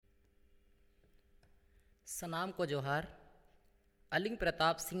सनाम को जोहार। अलिंग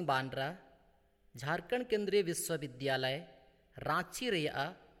प्रताप सिंह बांड्रा झारखंड केंद्रीय विश्वविद्यालय रांची रेया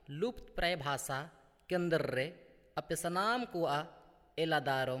लुप्त प्राय भाषा केंद्र रे अपे सनाम को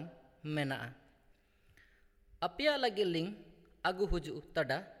एलादारोम मेना अपया लगिलिंग अगु हुजु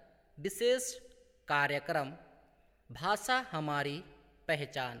तड़ा विशेष कार्यक्रम भाषा हमारी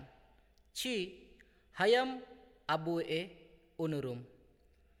पहचान छी हयम अबुए उनुरुम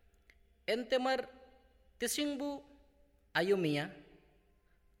एंतेमर तिसिंगबु आयुमिया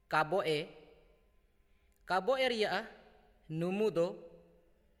काबोए रिया नुमुदो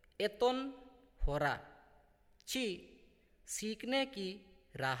एतोन होरा छी सीखने की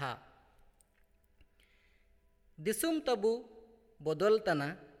राह दिसुम तबु बदलतना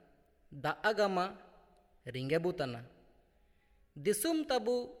दाअगमा रिंगेबुतना दिसुम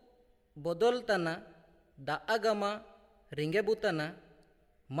तबु बदलतना दाअगमा रिंगेबुतना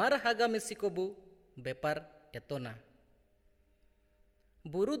मर हागा मिसिकोबु बेपार एतोना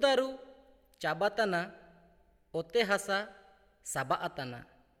बुरु दारु चाबातना ओते हासा साबा आताना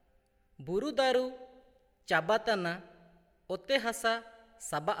बुरु दारु चाबातना ओते हासा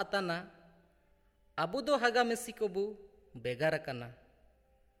साबा आताना आबु दो हागा मिसिकोबु बेगार काना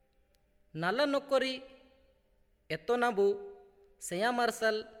नाला नोकरी एतोनाबु सेया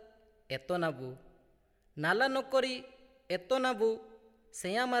मार्शल एतोनाबु नाला नोकरी एतोनाबु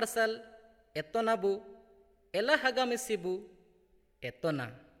सेया मार्शल एतोनाबु एला हागा मिसिबु एतोना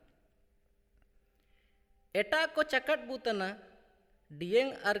एटा को चकट बुतना डियेंग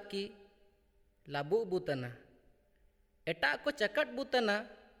आरकी लाबु बुतना एटा को चकट बुतना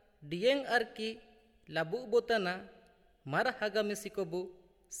डियेंग आरकी लाबु बुतना मर हागा मिसिकोबु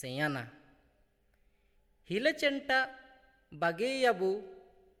सेयाना हिले चेंटा बागेयाबु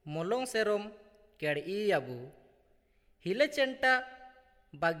मोलोंग सेरोम केड़ीयाबु हिले चेंटा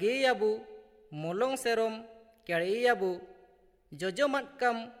बागेयाबु मोलोंग सेरोम केड़ीयाबु जोजो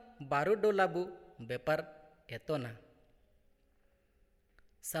मटकम बारू डोलाबु बेपार एतोना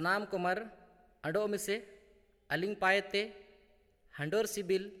सनाम कुमार अडो मिसे अलिंग पायते हंडोर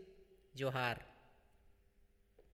सिबिल जोहार।